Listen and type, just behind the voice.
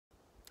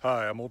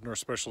Hi, I'm Old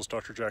Norse Specialist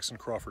Dr. Jackson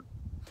Crawford.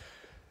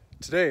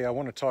 Today I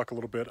want to talk a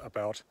little bit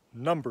about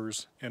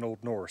numbers in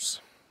Old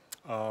Norse.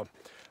 A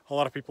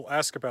lot of people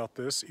ask about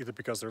this either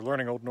because they're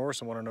learning Old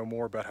Norse and want to know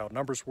more about how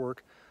numbers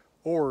work,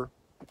 or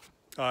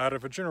out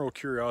of a general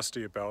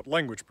curiosity about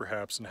language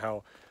perhaps, and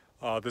how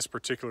this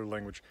particular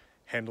language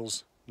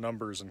handles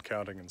numbers and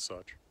counting and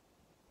such.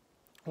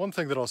 One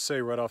thing that I'll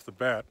say right off the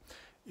bat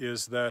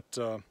is that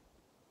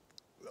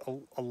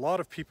a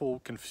lot of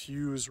people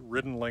confuse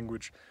written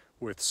language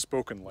with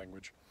spoken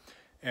language.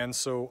 And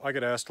so I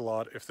get asked a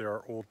lot if there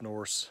are Old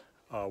Norse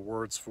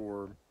words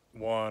for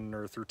 1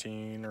 or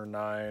 13 or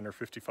 9 or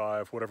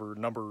 55, whatever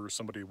number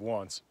somebody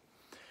wants.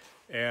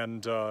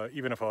 And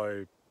even if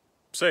I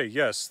say,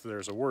 yes,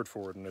 there's a word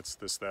for it and it's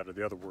this, that, or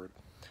the other word,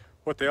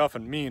 what they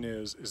often mean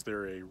is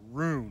there a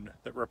rune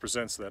that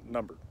represents that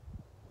number?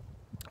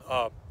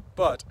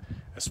 But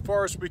as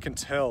far as we can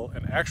tell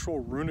in actual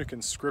runic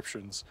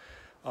inscriptions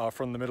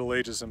from the Middle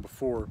Ages and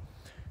before,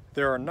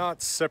 there are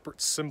not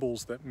separate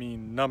symbols that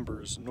mean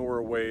numbers, nor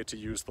a way to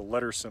use the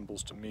letter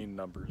symbols to mean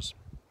numbers.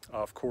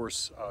 Of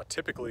course,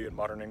 typically in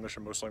modern English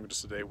and most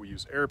languages today, we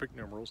use Arabic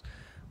numerals,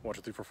 1,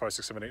 2, 3, 4, 5,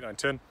 6, 7, 8, 9,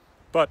 10.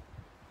 But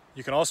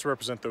you can also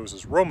represent those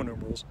as Roman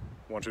numerals,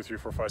 1, 2, 3,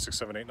 4, 5, 6,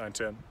 7, 8, 9,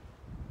 10.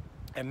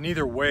 And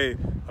neither way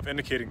of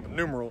indicating the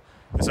numeral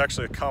is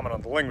actually a comment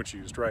on the language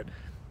used, right?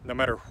 No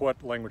matter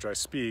what language I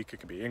speak, it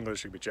can be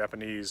English, it can be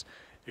Japanese,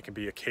 it can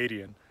be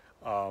Akkadian.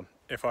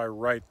 If I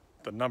write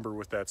the number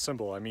with that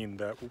symbol, I mean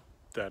that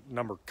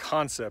number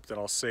concept, and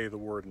I'll say the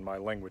word in my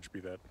language, be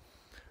that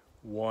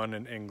 1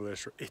 in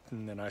English or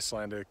 18 in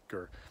Icelandic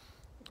or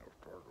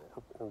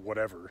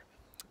whatever.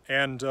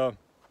 And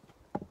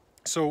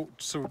so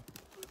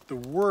the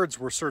words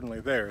were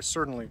certainly there,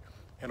 certainly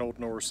in Old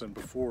Norse and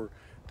before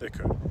they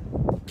could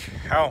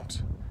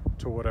count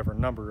to whatever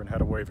number and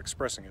had a way of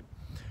expressing it.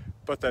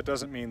 But that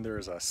doesn't mean there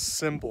is a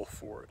symbol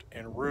for it.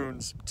 In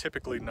runes,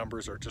 typically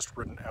numbers are just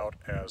written out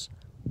as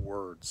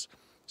words.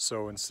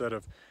 So instead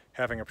of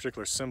having a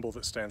particular symbol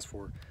that stands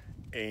for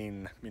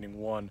ein, meaning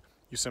 1,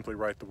 you simply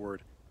write the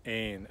word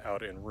ein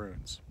out in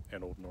runes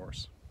in Old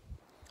Norse.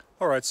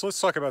 Alright, so let's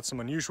talk about some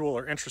unusual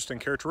or interesting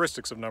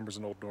characteristics of numbers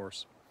in Old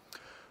Norse.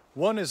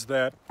 One is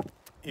that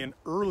in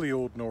early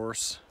Old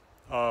Norse,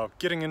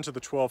 getting into the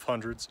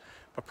 1200s,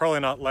 but probably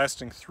not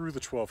lasting through the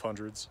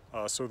 1200s,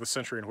 so the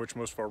century in which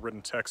most of our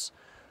written texts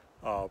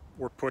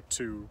were put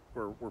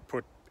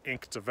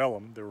ink to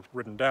vellum, they were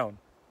written down.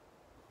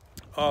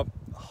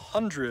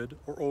 100,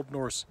 or Old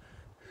Norse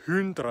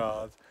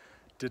hundrað,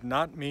 did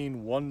not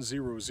mean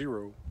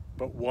 100,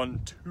 but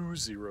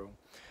 120.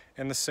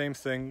 And the same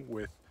thing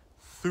with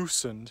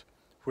thusand,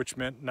 which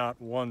meant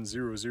not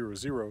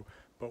 1000,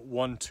 but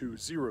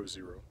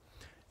 1200.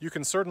 You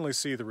can certainly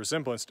see the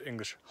resemblance to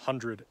English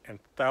hundred and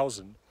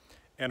thousand.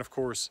 And of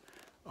course,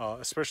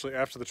 especially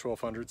after the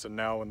 1200s and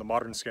now in the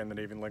modern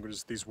Scandinavian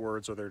languages, these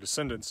words or their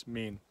descendants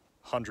mean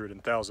hundred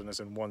and thousand,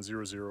 as in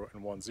 100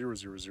 and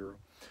 1000.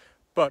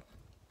 But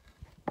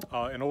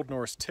in Old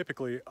Norse,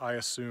 typically, I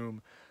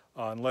assume,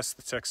 unless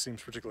the text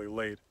seems particularly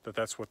late, that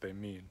that's what they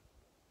mean.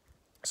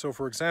 So,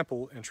 for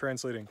example, in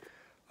translating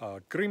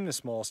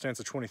Grimnismal,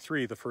 stanza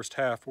 23, the first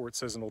half, where it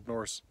says in Old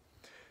Norse,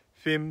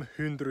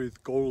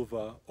 500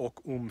 golva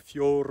och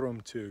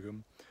fjórum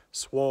tugum,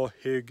 svo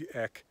hygg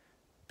ek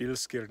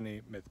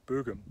bilskirni med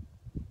bugum.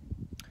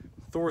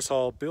 Thor's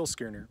Hall,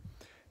 Bilskirnir,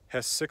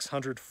 has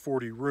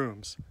 640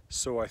 rooms,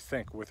 so I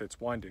think, with its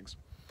windings.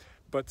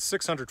 But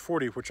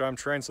 640, which I'm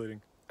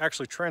translating,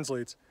 actually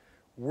translates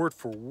word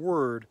for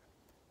word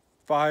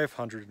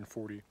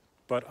 540,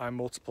 but I'm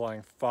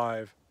multiplying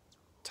 5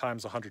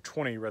 times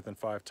 120 rather than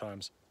 5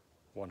 times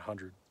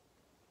 100.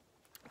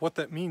 What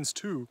that means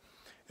too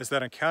is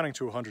that in counting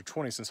to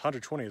 120, since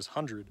 120 is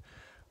 100,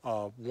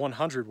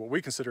 100, what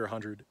we consider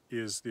 100,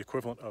 is the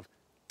equivalent of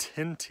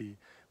 10t.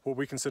 What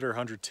we consider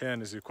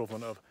 110 is the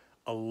equivalent of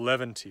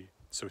 11t.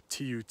 So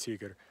tiu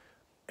tigr,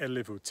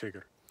 elevu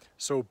tigr.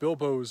 So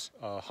Bilbo's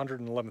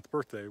 111th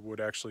birthday would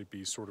actually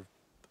be sort of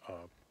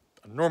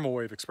a normal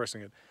way of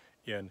expressing it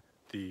in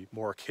the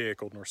more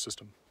archaic Old Norse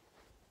system.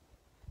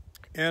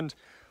 And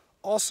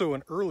also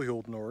in early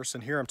Old Norse,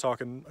 and here I'm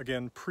talking,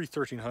 again,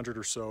 pre-1300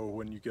 or so,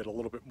 when you get a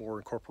little bit more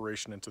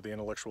incorporation into the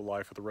intellectual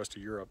life of the rest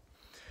of Europe,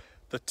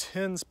 the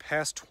 10s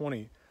past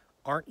 20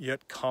 aren't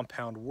yet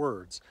compound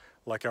words,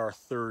 like our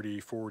 30,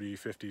 40,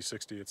 50,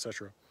 60,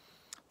 etc.,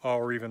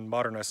 or even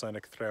modern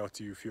Icelandic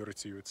 30,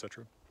 40,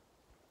 etc.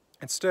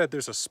 Instead,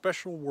 there's a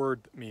special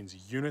word that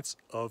means units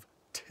of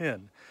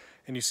 10.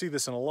 And you see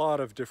this in a lot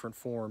of different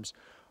forms,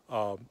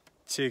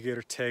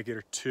 tigir,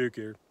 tegir,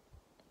 tugir.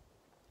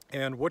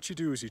 And what you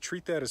do is you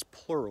treat that as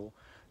plural,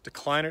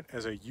 decline it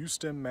as a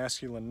U-stem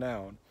masculine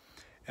noun,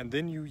 and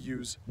then you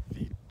use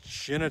the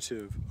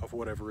genitive of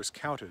whatever is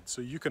counted.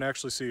 So you can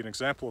actually see an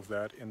example of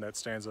that in that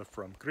stanza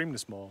from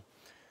Grimnismal.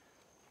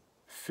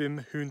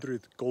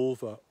 500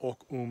 golva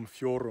och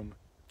fjórum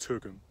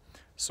tugum.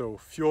 So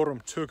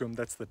fjórum tugum,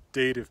 that's the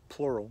dative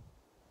plural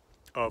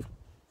of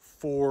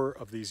 4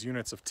 of these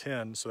units of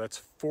 10, so that's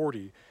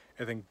 40.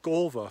 And then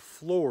golva,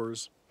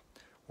 floors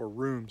or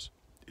rooms,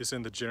 is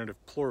in the genitive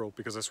plural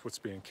because that's what's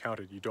being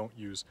counted. You don't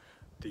use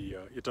the,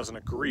 it doesn't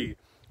agree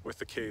with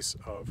the case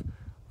of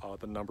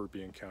the number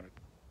being counted.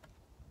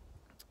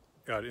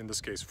 In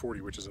this case, 40,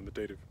 which is in the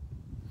dative.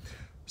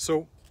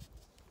 So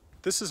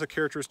this is a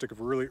characteristic of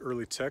really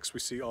early texts.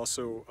 We see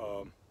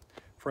also,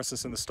 for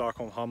instance, in the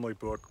Stockholm Homily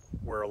book,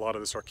 where a lot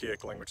of this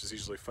archaic language is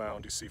easily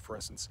found, you see, for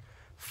instance,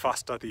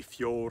 fastadi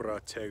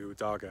fjora tegu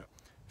daga,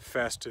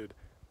 fasted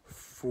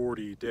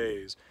 40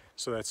 days.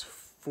 So that's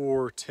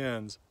 4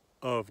 tens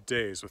of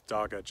days with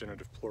daga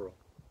genitive plural.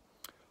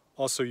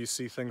 Also, you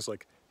see things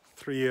like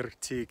thrir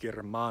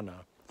tigir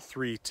mana,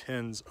 3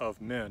 tens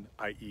of men,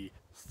 i.e.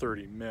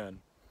 30 men.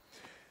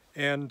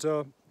 And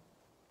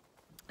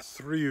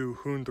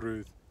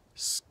 300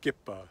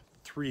 skippa,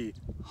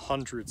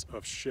 300s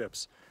of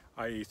ships,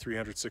 i.e.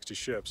 360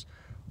 ships,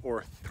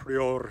 or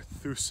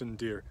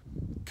 3000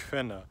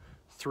 kvenna,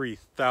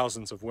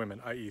 3,000s of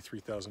women, i.e.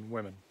 3,000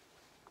 women.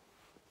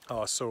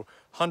 So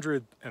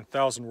 100 and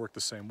 1,000 work the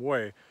same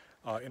way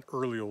in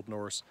early Old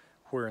Norse,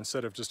 where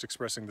instead of just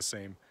expressing the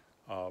same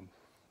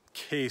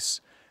case,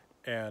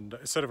 and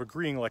instead of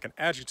agreeing like an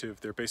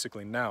adjective, they're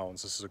basically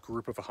nouns. This is a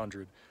group of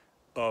 100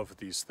 of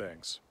these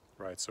things,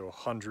 right? So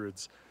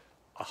 100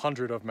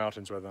 of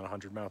mountains rather than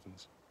 100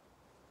 mountains.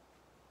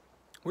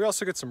 We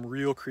also get some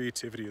real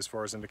creativity as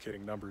far as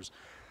indicating numbers,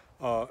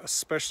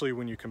 especially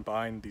when you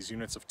combine these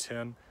units of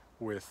 10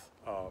 with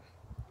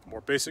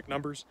more basic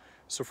numbers.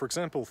 So for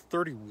example,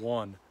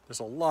 31, there's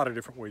a lot of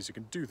different ways you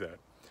can do that.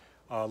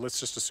 Let's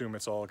just assume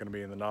it's all going to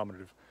be in the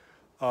nominative.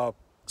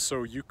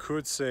 So you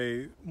could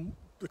say,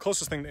 the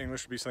closest thing to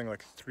English would be something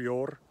like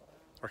thrior,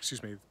 or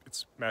excuse me,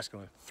 it's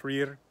masculine,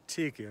 thrir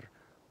tigir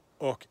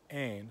och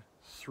en,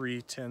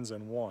 3 tens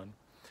and 1.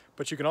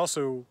 But you can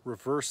also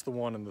reverse the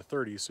 1 and the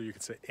 30, so you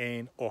could say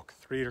ein och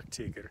thrir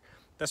tigir.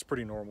 That's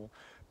pretty normal.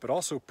 But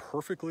also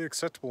perfectly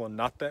acceptable and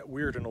not that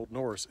weird in Old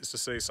Norse is to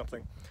say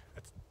something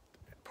that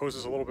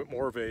poses a little bit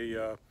more of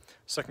a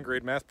second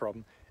grade math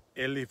problem.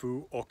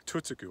 Elivu och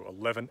tutugu,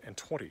 11 and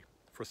 20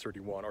 for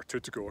 31, or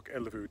tutugu och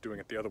elivu, doing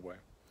it the other way.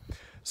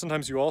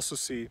 Sometimes you also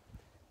see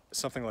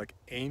something like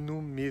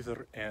einu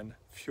miður en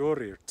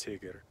fjórir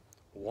tigir,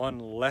 1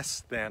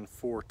 less than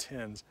 4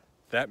 tens.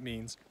 That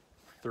means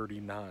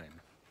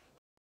 39.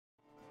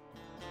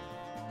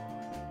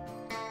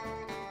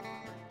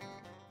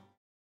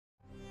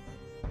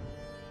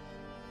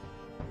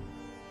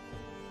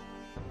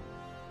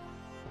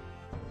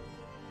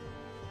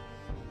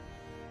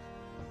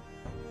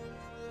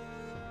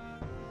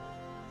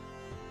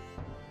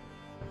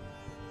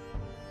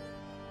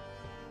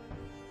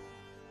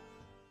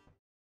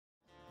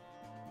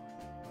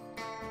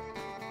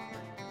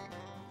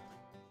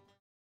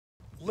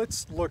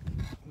 Let's look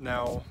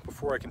now,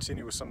 before I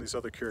continue with some of these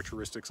other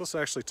characteristics, let's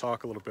actually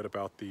talk a little bit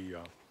about the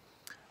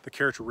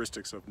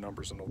characteristics of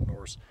numbers in Old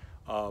Norse.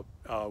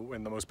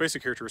 And the most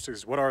basic characteristics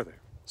is, what are they?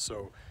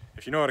 So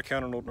if you know how to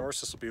count in Old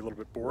Norse, this will be a little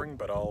bit boring,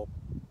 but I'll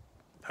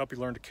help you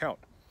learn to count.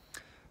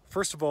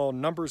 First of all,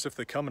 numbers, if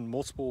they come in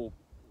multiple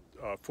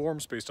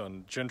forms based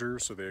on gender,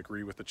 so they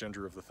agree with the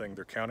gender of the thing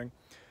they're counting,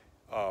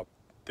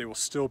 they will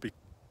still be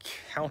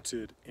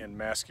counted in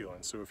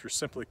masculine. So if you're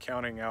simply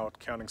counting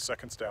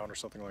seconds down or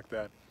something like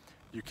that,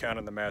 you count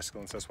in the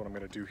masculines. That's what I'm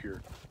going to do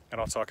here. And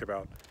I'll talk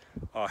about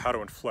how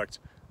to inflect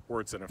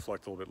words that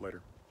inflect a little bit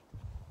later.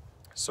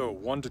 So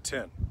 1 to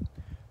 10.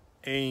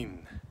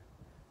 Ein,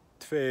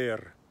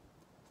 tver,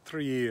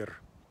 thrir,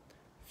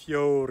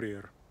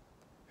 fjórir,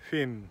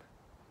 fim,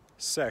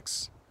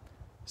 sex,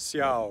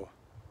 sjá,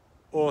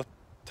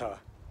 åtta,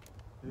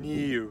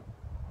 níu,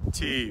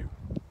 tíu.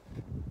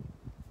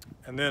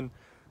 And then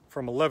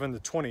from 11 to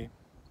 20,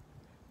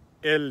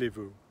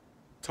 elivu,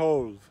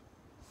 12,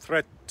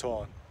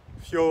 13,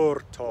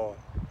 14,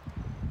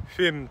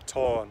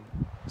 15,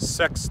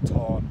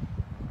 16,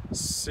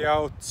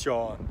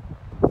 17,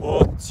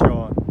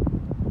 18,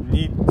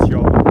 19,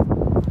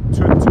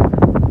 20.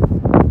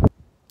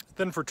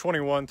 Then for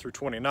 21 through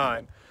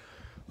 29,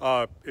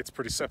 it's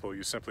pretty simple.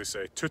 You simply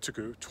say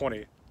tutugu,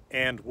 20,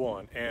 and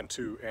 1, and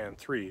 2, and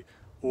 3,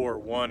 or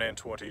 1 and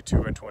 20,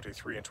 2 and 20,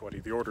 3 and 20.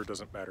 The order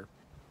doesn't matter.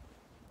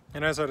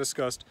 And as I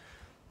discussed,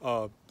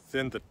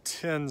 then the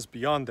tens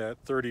beyond that,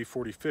 30,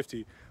 40,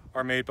 50,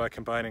 are made by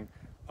combining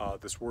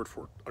this word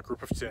for a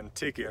group of 10,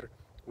 tigir,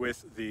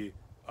 with the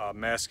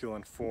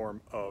masculine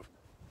form of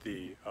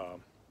the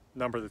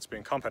number that's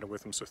being compounded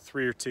with them. So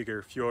 3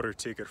 tigir, 4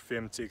 tigir,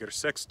 5 tigir,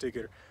 6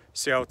 tigir,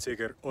 7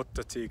 tigir, 8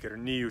 tigir,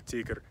 9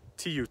 tigir,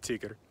 10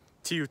 tigir,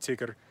 10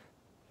 tigir,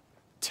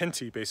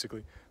 10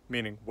 basically,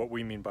 meaning what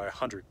we mean by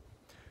 100.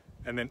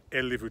 And then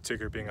elivu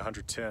tigir being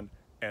 110,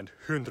 and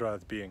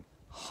hundrad being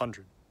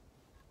 100.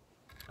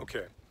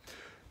 Okay,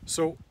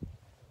 so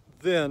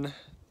then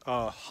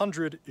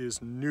 100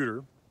 is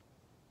neuter.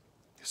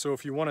 So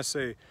if you want to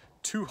say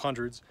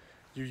 200s,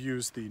 you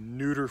use the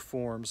neuter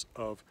forms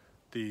of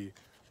the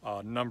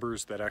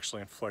numbers that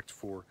actually inflect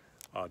for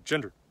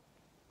gender.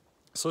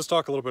 So let's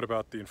talk a little bit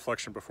about the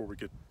inflection before we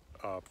get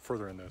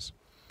further in this.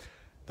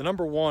 The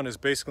number 1 is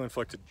basically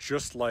inflected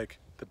just like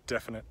the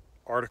definite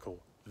article,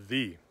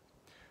 the.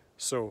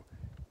 So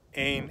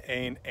ein,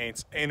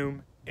 eins,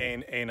 enum,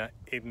 ein, ena,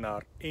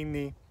 ednar,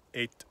 eni,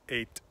 eight,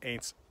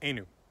 eins,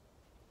 enu.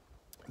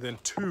 Then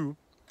two,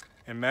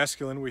 in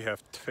masculine we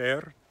have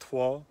tver,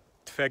 twa,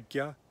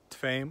 tvegja,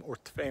 tveim, or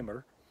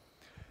tvemer.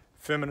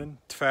 Feminine,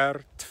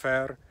 tver,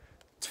 tver,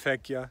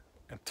 tvegja,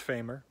 and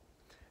tvemer.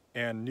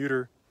 And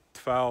neuter,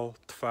 tvau,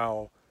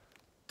 tvau,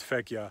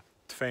 tvegja,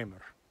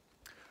 tvemer.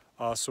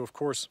 So of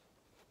course,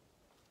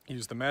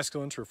 use the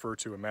masculine to refer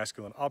to a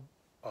masculine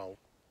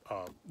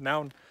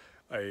noun,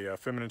 a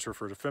feminine to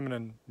refer to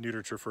feminine,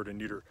 neuter to refer to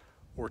neuter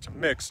or to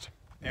mixed.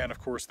 And of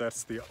course,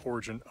 that's the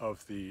origin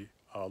of the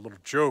little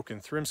joke in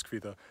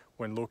Thrymskvida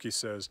when Loki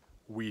says,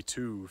 we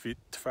too, vit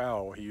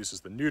tvau, he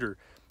uses the neuter.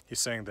 He's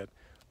saying that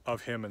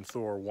of him and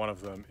Thor, one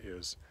of them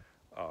is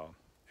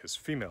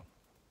female.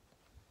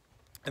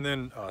 And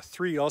then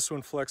 3 also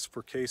inflects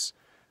for case,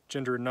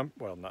 gender, and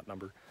well, not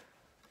number,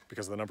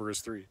 because the number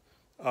is 3.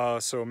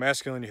 So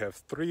masculine, you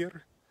have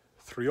thrir,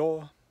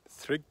 thrio,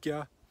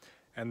 thrigja,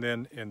 and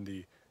then in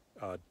the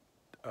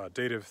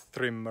dative,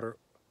 thrimmer,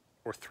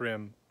 or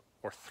thrym,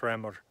 or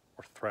thremer,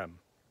 or threm.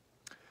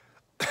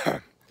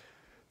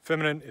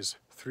 Feminine is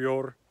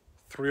thrior,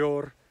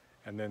 thrior,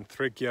 and then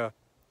thrigja,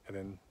 and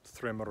then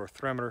thremer or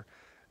thremer,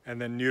 and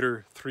then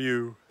neuter,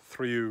 thriu,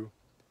 thriu,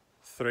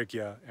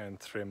 thrigja, and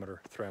thremer,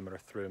 thremer,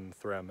 thrym,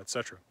 threm,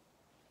 etc.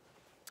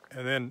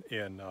 And then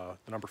in the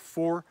number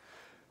 4,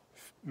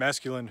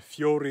 masculine,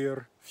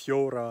 fiorir,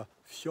 fiora,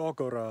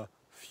 fiogora,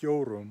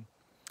 fiorum.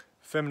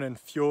 Feminine,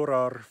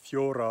 fiorar,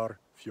 fiorar,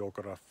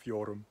 fiogora,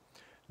 fiorum.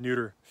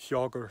 Neuter,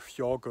 fiogor,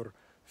 fiogor,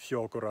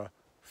 fiogora,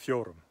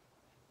 fiorum.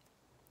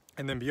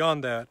 And then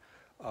beyond that,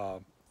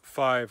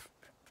 5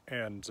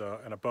 and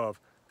above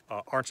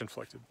aren't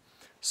inflected.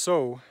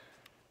 So,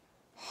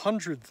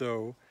 100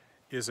 though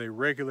is a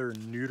regular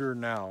neuter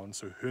noun,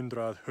 so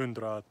hundrad,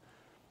 hundrad,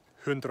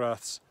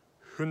 hundraths,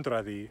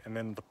 hundradi, and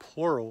then the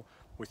plural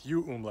with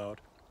u umlaut,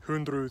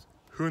 hundruth,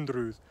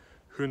 hundruth,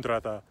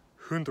 hundrada,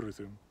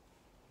 hundruthum.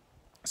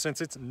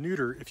 Since it's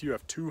neuter, if you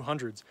have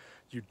 200s,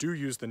 you do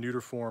use the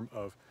neuter form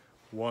of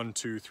 1,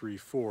 2, 3,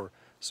 4.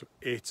 So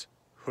 8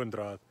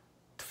 hundrad,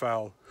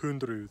 tvau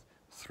hundruth,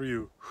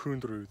 thriu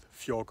hundruth,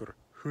 fjogr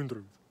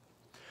hundruth.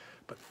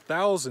 But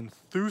thousand,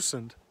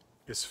 thusand,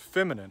 is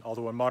feminine,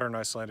 although in modern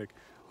Icelandic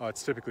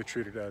it's typically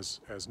treated as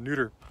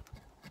neuter.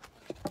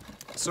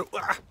 So,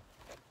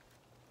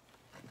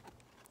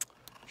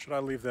 should I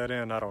leave that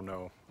in? I don't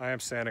know. I am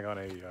standing on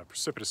a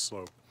precipitous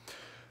slope.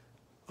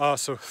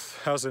 So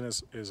thousand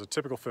is a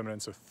typical feminine,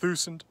 so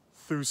thusand,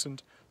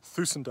 thusand,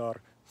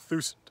 thusandar,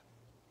 thusand.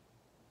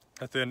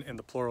 And then in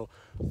the plural,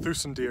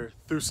 thusendir,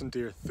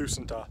 thusendir,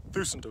 thusenda,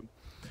 thusendum.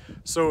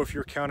 So if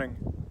you're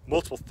counting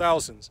multiple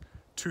thousands,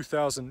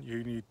 2,000,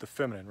 you need the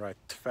feminine, right?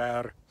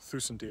 Tver,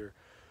 thusendir,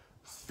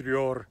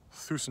 thrior,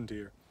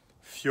 thusendir,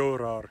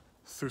 fiorar,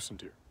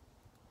 thusendir.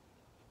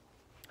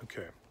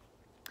 Okay.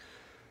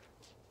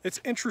 It's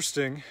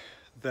interesting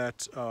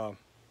that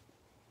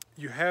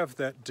you have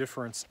that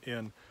difference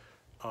in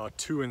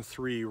 2 and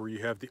 3 where you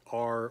have the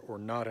R or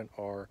not an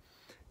R.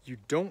 You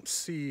don't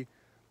see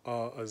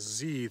a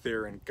Z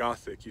there in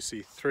Gothic. You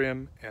see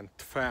thrym and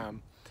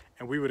tfam,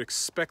 and we would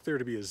expect there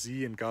to be a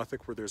Z in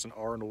Gothic where there's an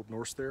R in Old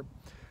Norse there.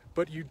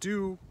 But you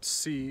do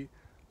see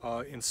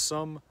in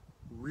some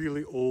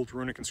really old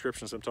runic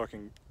inscriptions, I'm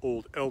talking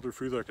old Elder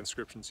Frühlich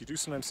inscriptions, you do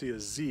sometimes see a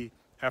Z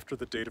after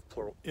the dative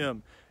plural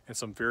im in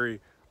some very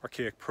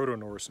archaic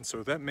Proto-Norse, and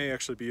so that may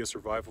actually be a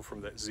survival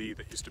from that Z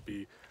that used to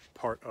be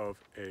part of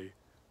a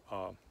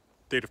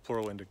dative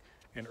plural ending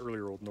in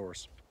earlier Old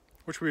Norse,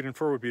 which we'd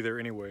infer would be there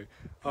anyway.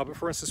 But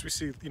for instance, we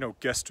see,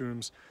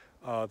 gestums,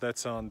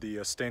 that's on the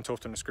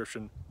Steintoften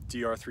inscription,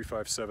 DR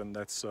 357,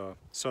 that's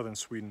southern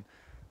Sweden,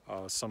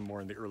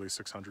 somewhere in the early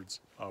 600s.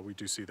 We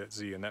do see that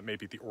Z, and that may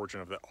be the origin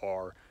of that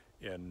R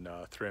in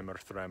thremer,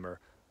 thremer,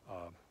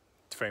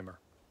 tfamer.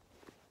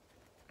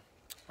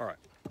 All right.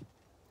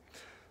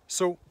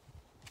 So,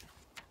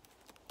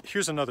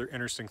 here's another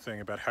interesting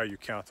thing about how you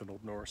count in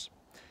Old Norse.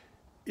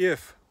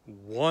 If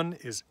 1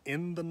 is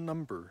in the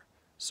number,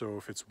 so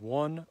if it's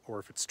 1 or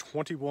if it's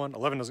 21,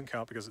 11 doesn't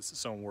count because it's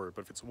its own word,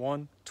 but if it's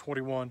 1,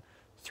 21,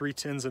 3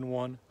 tens and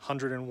 1,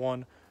 101,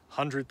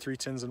 100, 3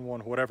 tens and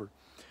 1, whatever,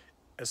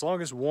 as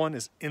long as 1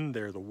 is in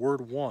there, the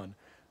word 1,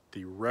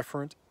 the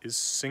referent is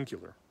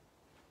singular.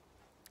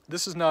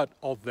 This is not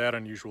all that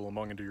unusual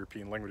among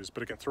Indo-European languages,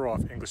 but it can throw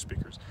off English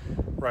speakers,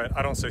 right?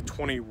 I don't say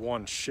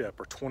 21 ship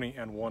or 20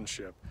 and 1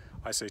 ship.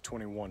 I say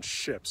 21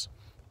 ships.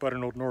 But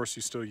in Old Norse,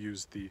 you still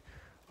use the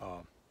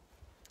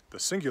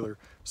singular.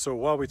 So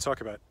while we talk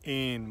about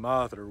ein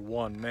maður,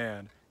 1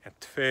 man, and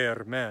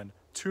tver men,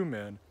 2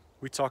 men,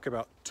 we talk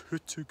about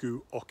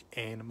tuttugu och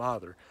ein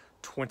maður,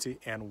 20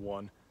 and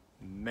 1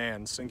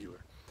 man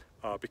singular,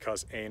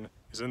 because ein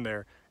is in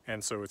there,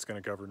 and so it's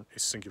going to govern a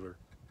singular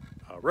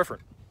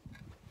referent.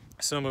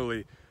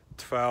 Similarly,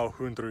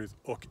 200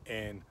 och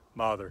ein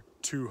maður,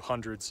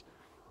 200s,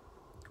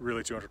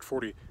 really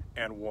 240,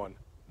 and 1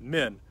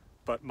 men,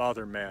 but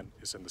maður, man,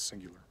 is in the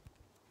singular.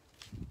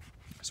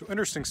 So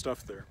interesting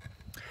stuff there.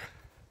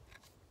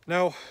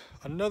 Now,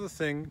 another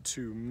thing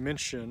to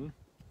mention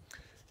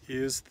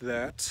is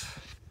that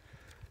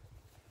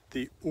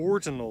the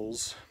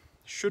ordinals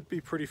should be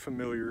pretty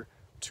familiar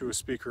to a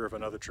speaker of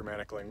another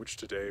Germanic language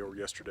today or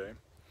yesterday.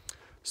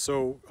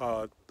 So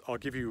I'll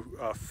give you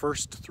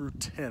 1st through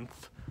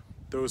 10th.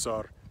 Those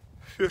are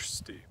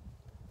fyrsti,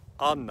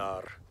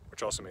 annar,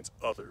 which also means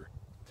other,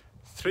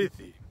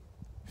 thriði,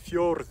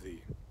 fjórði,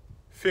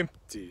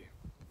 fimmti,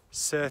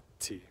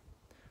 setti,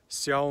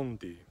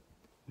 sjándi,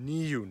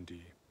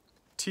 níundi,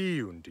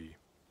 tíundi.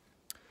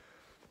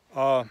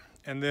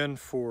 And then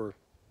for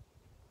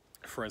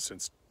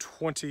instance,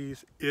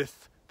 20th,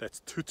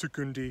 that's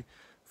tutukundi.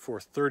 For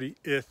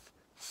 30th,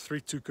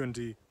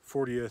 thrítukundi.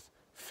 40th,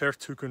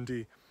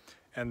 fertukundi.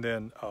 And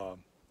then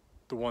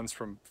the ones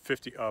from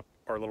 50 up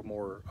are a little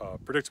more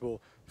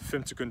predictable.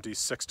 Fimtukundi,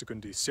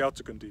 sextukundi,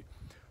 sjáttukundi,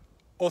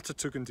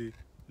 åttatukundi,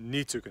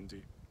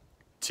 nítukundi,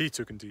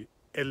 títukundi,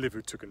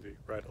 ellevutukundi,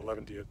 right,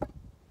 11th.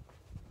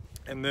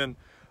 And then,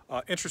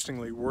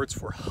 interestingly, words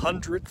for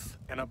 100th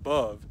and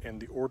above in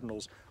the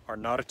ordinals are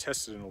not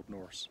attested in Old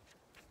Norse.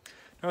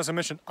 Now, as I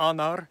mentioned,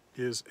 annar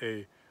is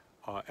a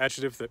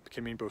adjective that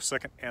can mean both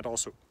second and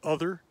also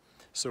other.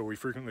 So we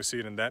frequently see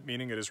it in that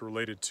meaning. It is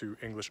related to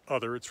English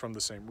other. It's from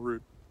the same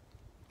root.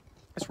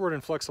 This word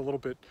inflects a little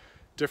bit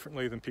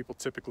differently than people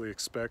typically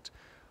expect.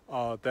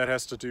 That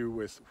has to do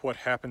with what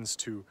happens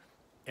to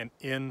an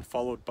N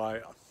followed by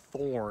a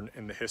thorn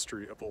in the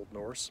history of Old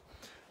Norse.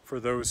 For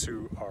those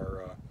who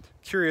are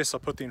curious, I'll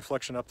put the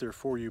inflection up there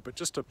for you, but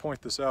just to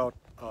point this out,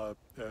 to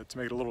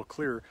make it a little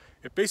clearer,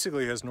 it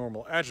basically has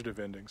normal adjective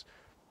endings.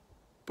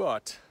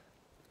 But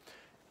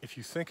if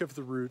you think of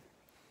the root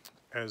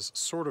as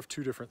sort of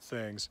two different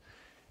things,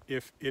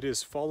 if it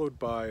is followed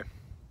by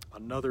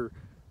another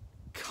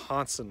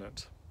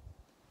consonant,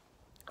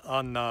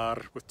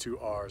 annar with two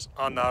R's,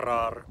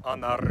 anarar,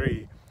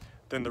 anarri,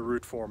 then the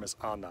root form is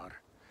anar.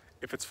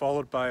 If it's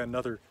followed by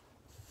another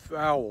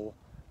vowel,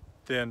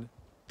 then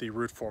the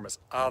root form is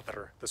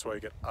adr. That's why you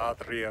get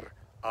adrir,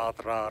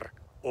 adrar,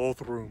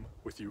 odrum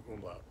with u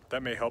umlaut.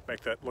 That may help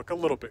make that look a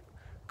little bit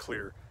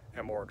clear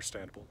and more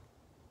understandable.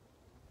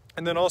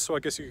 And then also, I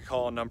guess you could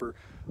call a number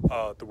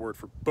the word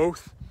for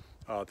both.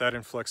 That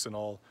inflects in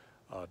all,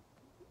 I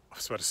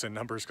was about to say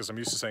numbers because I'm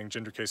used to saying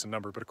gender case and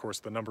number, but of course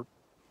the number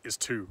is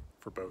 2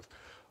 for both.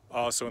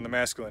 So in the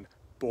masculine,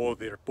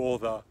 boðir,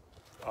 boða,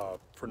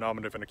 for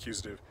nominative and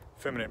accusative.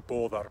 Feminine,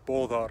 boðar,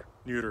 boðar.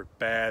 Neuter,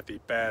 baði,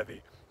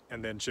 baði.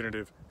 And then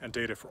genitive and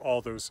dative for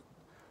all those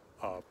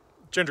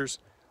genders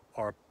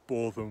are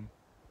boðum,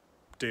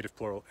 dative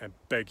plural, and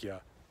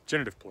begja,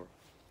 genitive plural.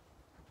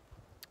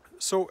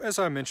 So as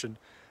I mentioned,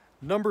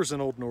 numbers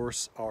in Old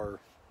Norse are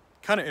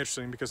kind of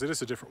interesting because it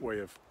is a different way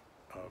of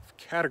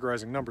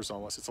categorizing numbers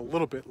almost. It's a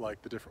little bit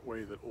like the different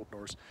way that Old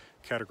Norse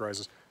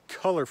categorizes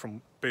color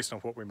based on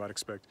what we might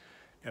expect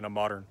in a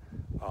modern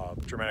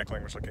Germanic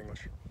language like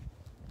English.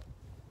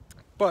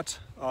 But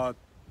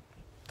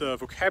the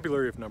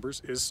vocabulary of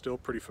numbers is still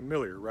pretty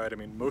familiar, right? I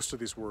mean, most of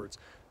these words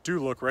do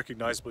look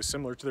recognizably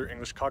similar to their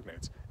English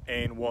cognates.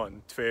 Ein,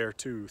 one, tver,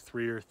 two,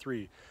 threer,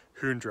 three,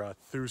 hundra,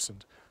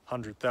 thousand,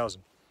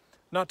 100,000.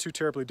 Not too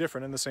terribly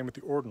different, and the same with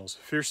the ordinals.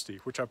 Fyrsti,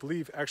 which I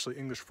believe actually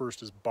English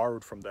first is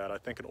borrowed from that. I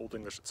think in Old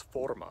English it's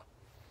forma.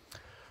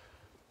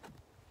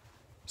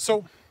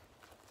 So,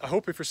 I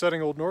hope if you're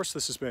studying Old Norse,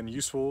 this has been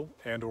useful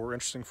and or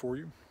interesting for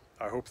you.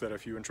 I hope that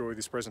if you enjoy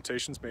these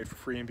presentations made for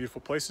free in beautiful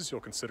places,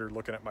 you'll consider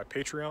looking at my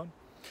Patreon.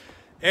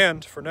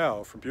 And for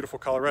now, from beautiful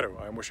Colorado,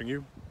 I'm wishing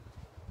you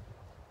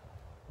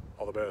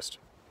all the best.